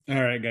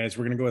All right, guys,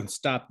 we're going to go and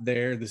stop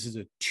there. This is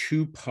a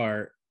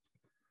two-part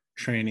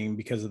training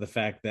because of the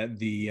fact that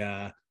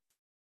the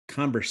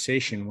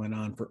conversation went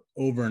on for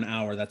over an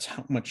hour. That's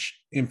how much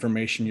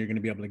information you're going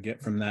to be able to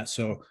get from that.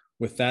 So,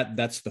 with that,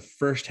 that's the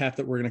first half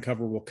that we're going to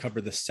cover. We'll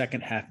cover the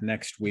second half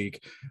next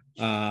week.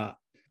 Uh,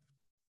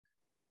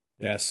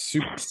 yeah,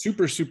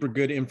 super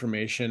good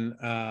information.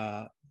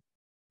 And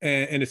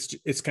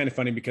it's kind of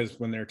funny because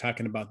when they're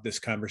talking about this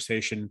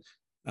conversation,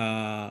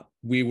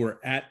 we were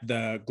at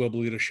the global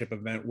leadership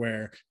event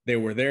where they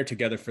were there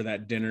together for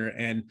that dinner,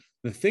 and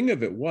the thing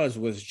of it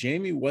was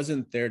Jamie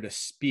wasn't there to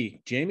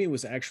speak. Jamie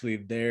was actually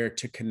there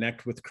to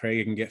connect with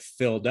Craig and get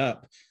filled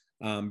up,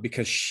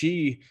 because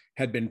she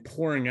had been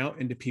pouring out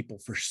into people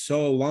for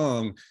so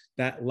long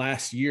that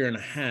last year and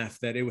a half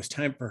that it was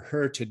time for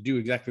her to do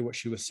exactly what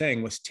she was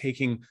saying, was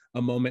taking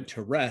a moment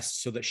to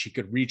rest so that she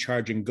could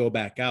recharge and go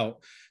back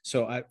out.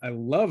 So I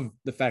love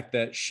the fact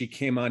that she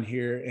came on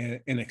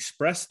here and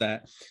expressed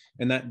that,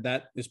 and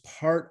that is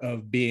part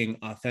of being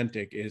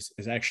authentic, is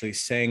actually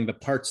saying the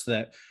parts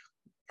that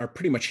are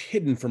pretty much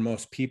hidden for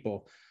most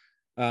people.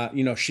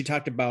 She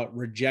talked about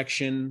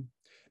rejection,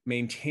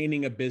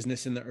 maintaining a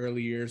business in the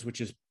early years,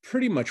 which is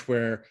pretty much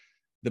where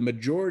the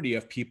majority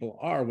of people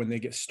are when they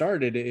get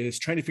started, is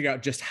trying to figure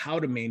out just how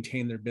to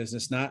maintain their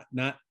business, not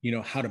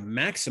how to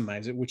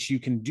maximize it, which you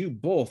can do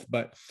both.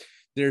 But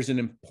there's an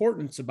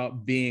importance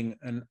about being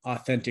an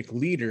authentic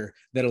leader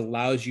that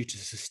allows you to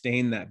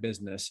sustain that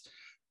business.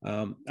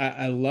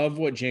 I love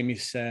what Jamie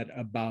said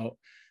about,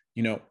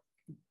 no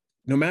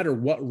matter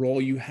what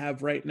role you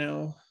have right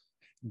now,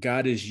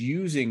 God is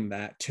using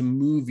that to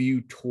move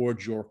you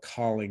towards your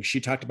calling. She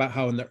talked about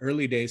how in the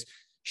early days,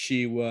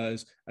 she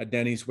was a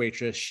Denny's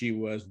waitress, she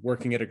was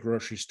working at a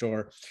grocery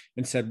store,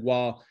 and said,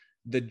 while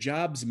the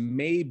jobs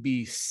may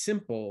be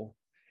simple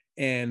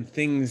and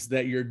things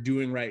that you're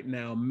doing right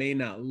now may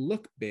not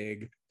look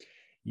big,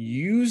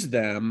 use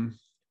them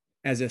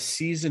as a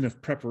season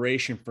of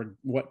preparation for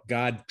what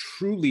God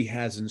truly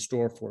has in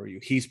store for you.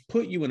 He's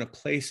put you in a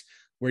place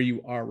where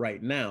you are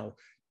right now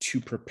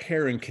to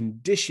prepare and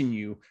condition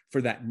you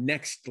for that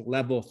next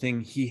level thing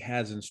he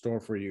has in store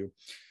for you.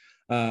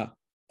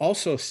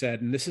 Also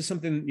said, and this is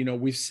something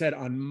we've said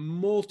on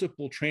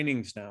multiple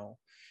trainings now,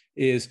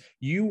 is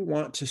you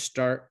want to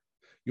start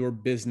your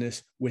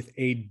business with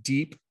a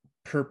deep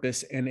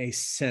purpose and a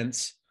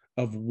sense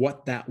of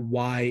what that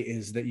why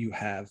is that you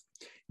have.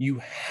 You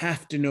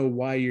have to know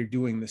why you're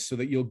doing this so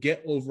that you'll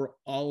get over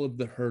all of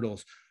the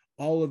hurdles,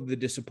 all of the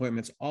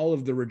disappointments, all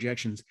of the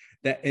rejections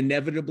that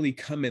inevitably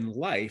come in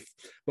life.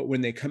 But when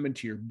they come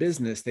into your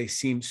business, they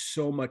seem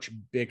so much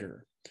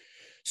bigger.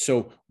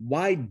 So,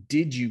 why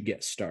did you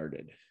get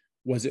started?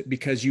 Was it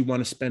because you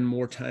want to spend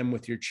more time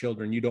with your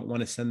children? You don't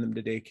want to send them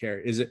to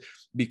daycare? Is it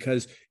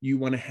because you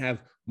want to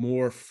have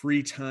more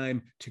free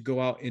time to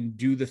go out and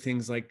do the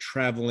things like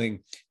traveling?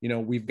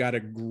 We've got a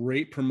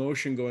great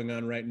promotion going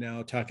on right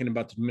now talking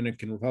about the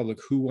Dominican Republic.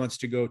 Who wants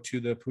to go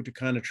to the Punta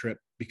Cana trip?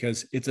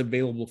 Because it's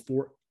available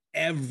for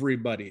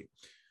everybody.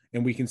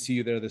 And we can see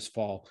you there this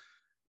fall.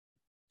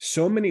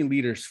 So many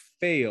leaders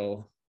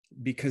fail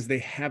because they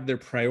have their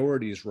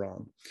priorities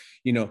wrong.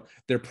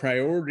 Their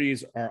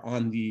priorities are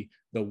on the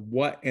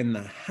what and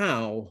the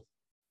how,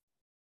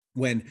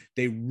 when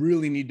they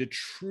really need to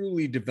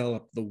truly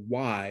develop the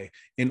why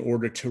in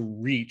order to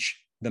reach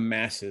the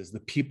masses, the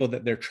people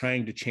that they're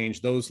trying to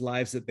change, those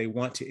lives that they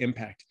want to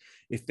impact.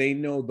 If they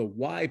know the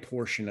why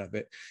portion of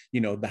it,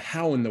 the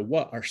how and the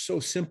what are so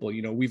simple.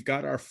 We've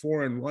got our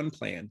 4-in-1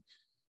 plan.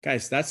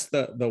 Guys, that's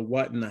the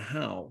what and the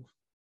how.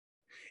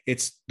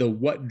 It's the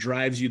what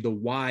drives you, the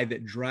why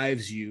that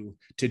drives you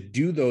to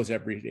do those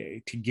every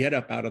day, to get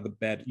up out of the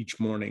bed each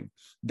morning.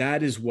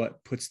 That is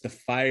what puts the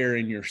fire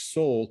in your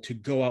soul to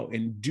go out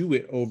and do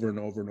it over and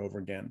over and over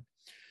again.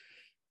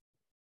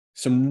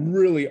 Some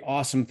really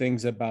awesome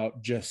things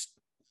about just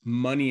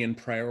money and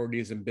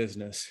priorities in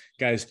business.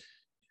 Guys,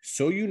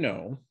 so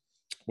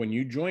when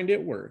you joined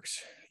It Works,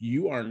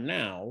 you are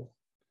now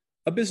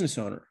a business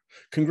owner.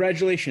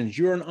 Congratulations,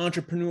 you're an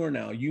entrepreneur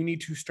now. You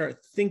need to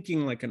start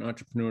thinking like an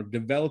entrepreneur,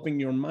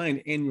 developing your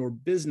mind and your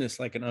business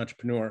like an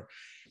entrepreneur.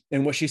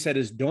 And what she said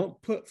is,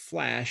 don't put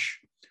flash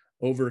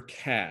over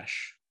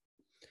cash,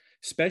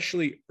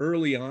 especially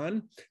early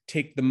on.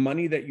 Take the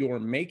money that you're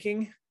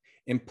making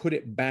and put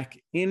it back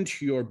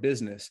into your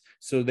business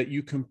so that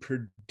you can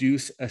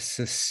produce a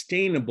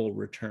sustainable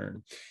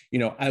return.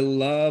 I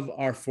love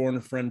our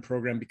Foreign Friend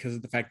program because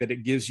of the fact that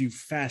it gives you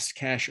fast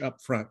cash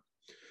up front.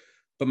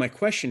 But my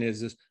question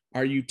is,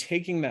 are you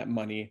taking that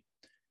money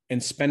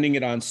and spending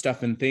it on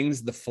stuff and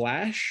things, the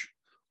flash,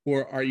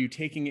 or are you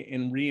taking it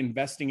and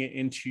reinvesting it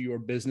into your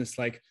business,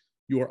 like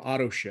your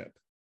auto ship,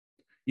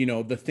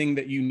 the thing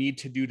that you need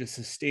to do to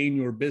sustain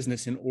your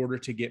business in order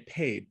to get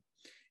paid?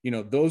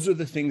 Those are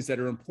the things that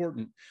are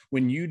important.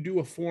 When you do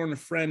a Foreign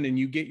Friend and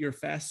you get your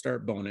fast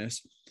start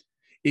bonus,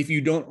 if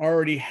you don't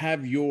already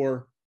have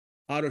your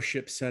auto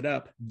ship set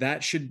up,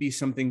 that should be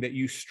something that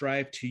you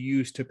strive to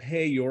use to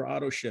pay your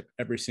auto ship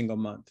every single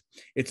month.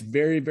 It's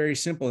very, very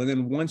simple. And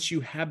then once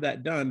you have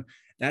that done,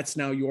 that's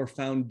now your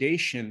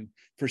foundation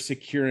for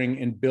securing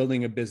and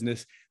building a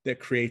business that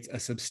creates a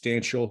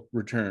substantial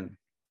return.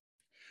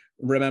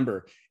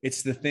 Remember,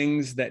 it's the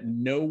things that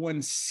no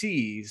one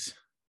sees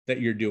that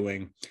you're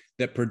doing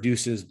that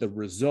produces the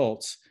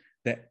results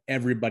that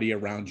everybody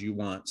around you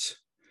wants.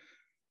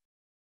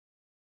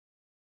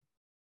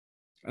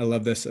 I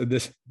love this.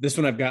 This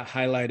one I've got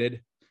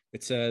highlighted.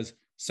 It says,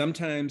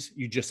 sometimes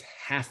you just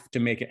have to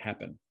make it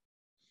happen.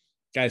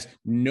 Guys,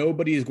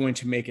 nobody is going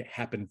to make it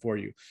happen for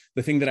you.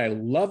 The thing that I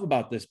love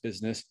about this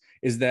business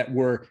is that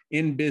we're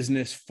in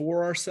business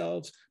for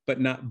ourselves,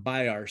 but not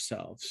by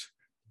ourselves.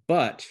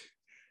 But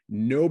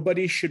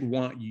nobody should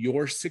want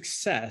your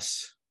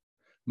success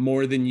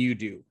more than you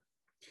do.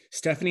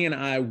 Stephanie and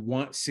I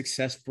want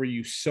success for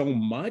you so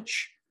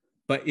much,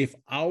 but if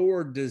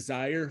our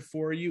desire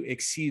for you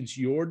exceeds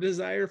your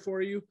desire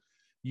for you,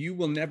 you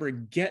will never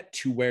get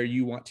to where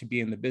you want to be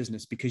in the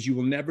business, because you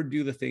will never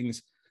do the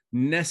things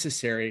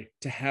necessary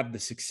to have the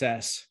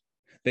success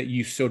that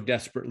you so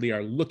desperately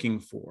are looking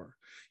for.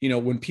 You know,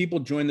 when people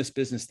join this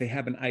business, they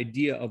have an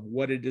idea of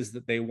what it is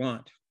that they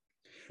want,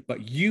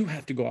 but you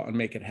have to go out and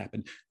make it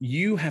happen.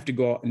 You have to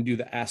go out and do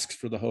the asks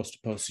for the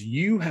host posts.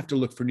 You have to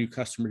look for new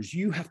customers.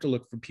 You have to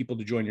look for people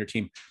to join your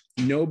team.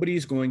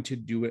 Nobody's going to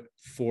do it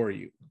for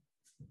you.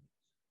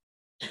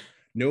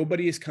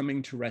 Nobody is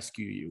coming to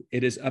rescue you.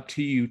 It is up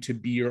to you to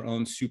be your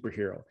own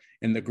superhero.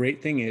 And the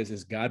great thing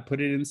is God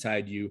put it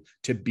inside you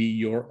to be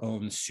your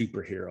own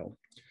superhero.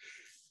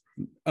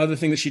 Other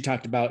thing that she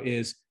talked about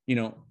is, you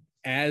know,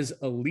 as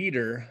a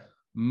leader,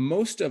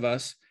 most of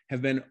us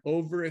have been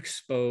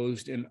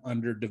overexposed and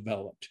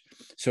underdeveloped.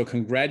 So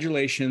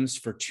congratulations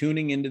for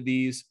tuning into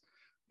these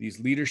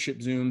leadership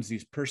Zooms,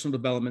 these personal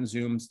development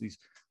Zooms, these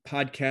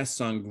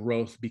podcasts on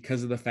growth,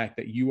 because of the fact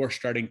that you are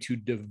starting to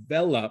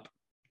develop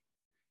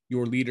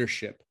your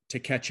leadership to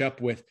catch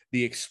up with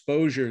the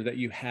exposure that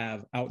you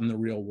have out in the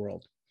real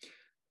world.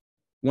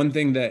 One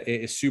thing that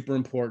is super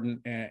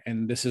important,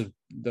 and this is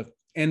the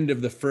end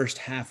of the first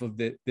half of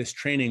this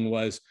training,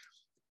 was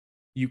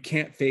you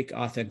can't fake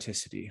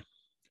authenticity.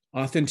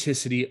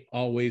 Authenticity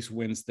always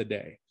wins the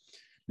day.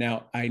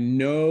 Now, I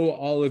know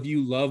all of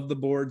you love the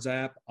Boards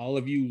app. All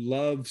of you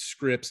love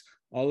scripts.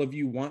 All of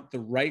you want the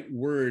right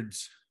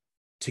words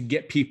to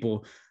get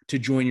people to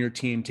join your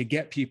team, to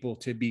get people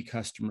to be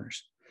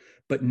customers.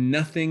 But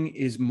nothing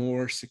is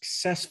more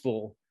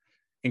successful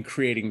in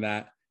creating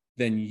that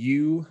than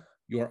you,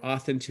 your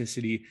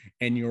authenticity,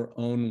 and your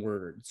own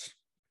words.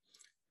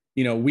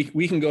 You know,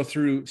 we can go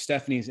through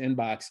Stephanie's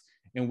inbox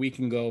and we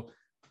can go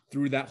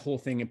through that whole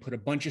thing and put a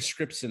bunch of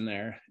scripts in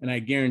there. And I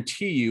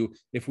guarantee you,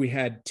 if we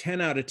had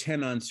 10 out of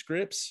 10 on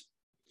scripts,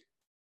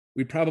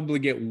 we'd probably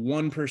get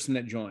one person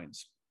that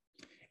joins.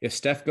 If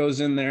Steph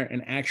goes in there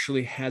and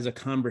actually has a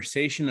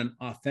conversation, an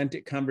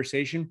authentic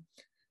conversation,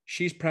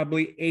 she's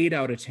probably 8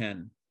 out of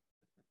 10.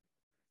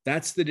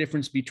 That's the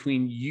difference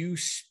between you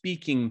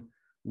speaking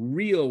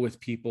real with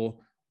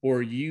people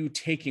or you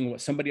taking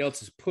what somebody else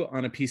has put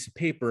on a piece of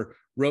paper,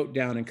 wrote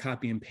down and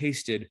copy and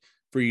pasted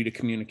for you to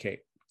communicate.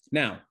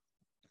 Now,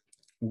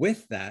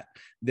 with that,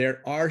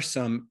 there are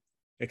some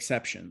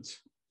exceptions.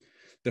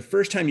 The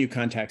first time you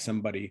contact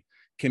somebody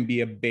can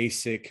be a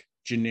basic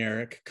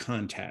generic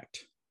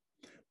contact,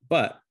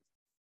 but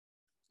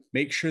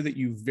make sure that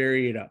you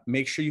vary it up.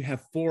 Make sure you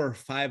have 4 or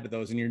 5 of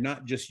those and you're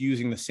not just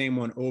using the same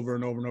one over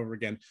and over and over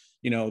again.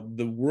 You know,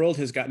 the world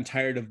has gotten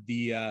tired of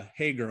the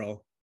hey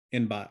girl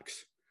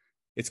inbox.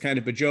 It's kind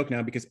of a joke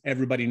now because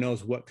everybody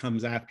knows what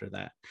comes after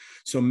that.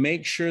 So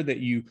make sure that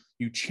you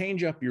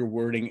change up your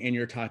wording and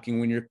your talking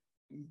when you're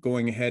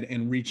going ahead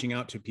and reaching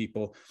out to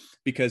people,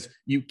 because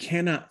you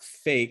cannot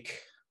fake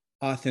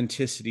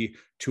authenticity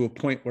to a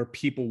point where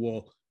people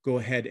will go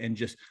ahead and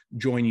just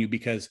join you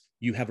because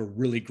you have a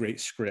really great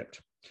script.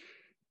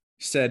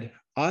 Said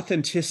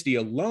authenticity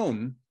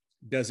alone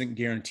doesn't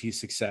guarantee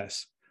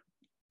success,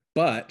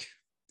 but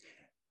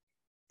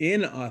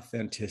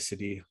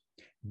inauthenticity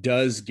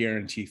does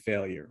guarantee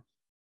failure.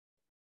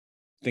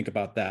 Think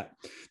about that.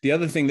 The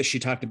other thing that she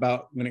talked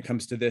about when it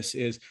comes to this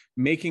is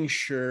making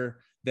sure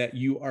that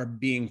you are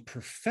being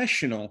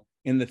professional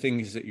in the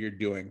things that you're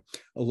doing.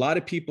 A lot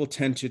of people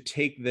tend to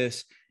take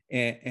this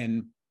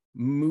and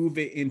move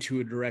it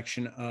into a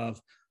direction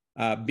of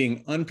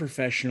being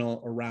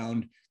unprofessional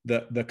around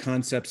the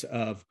concepts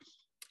of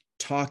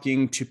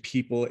talking to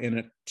people in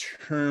a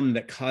term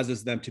that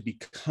causes them to be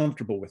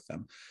comfortable with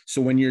them.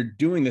 So when you're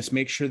doing this,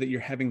 make sure that you're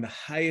having the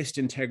highest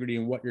integrity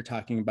in what you're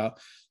talking about.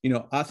 You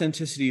know,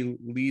 authenticity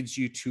leads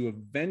you to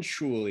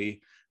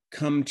eventually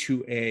come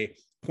to a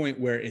point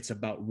where it's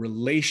about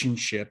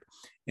relationship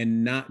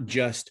and not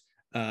just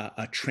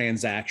a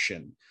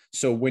transaction.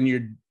 So when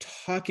you're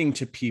talking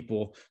to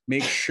people,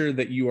 make sure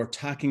that you are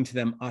talking to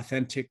them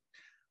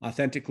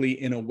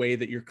authentically in a way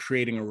that you're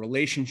creating a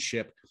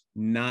relationship,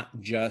 not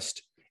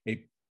just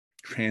a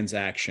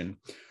transaction.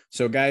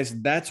 So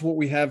guys, that's what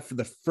we have for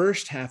the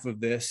first half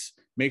of this.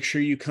 Make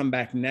sure you come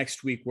back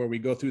next week where we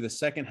go through the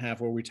second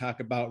half, where we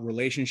talk about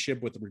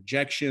relationship with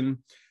rejection,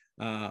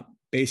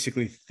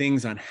 basically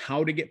things on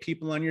how to get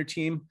people on your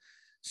team.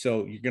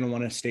 So you're going to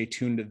want to stay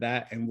tuned to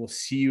that. And we'll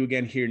see you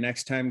again here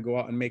next time. Go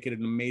out and make it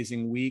an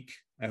amazing week.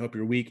 I hope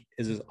your week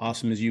is as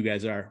awesome as you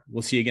guys are.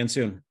 We'll see you again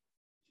soon.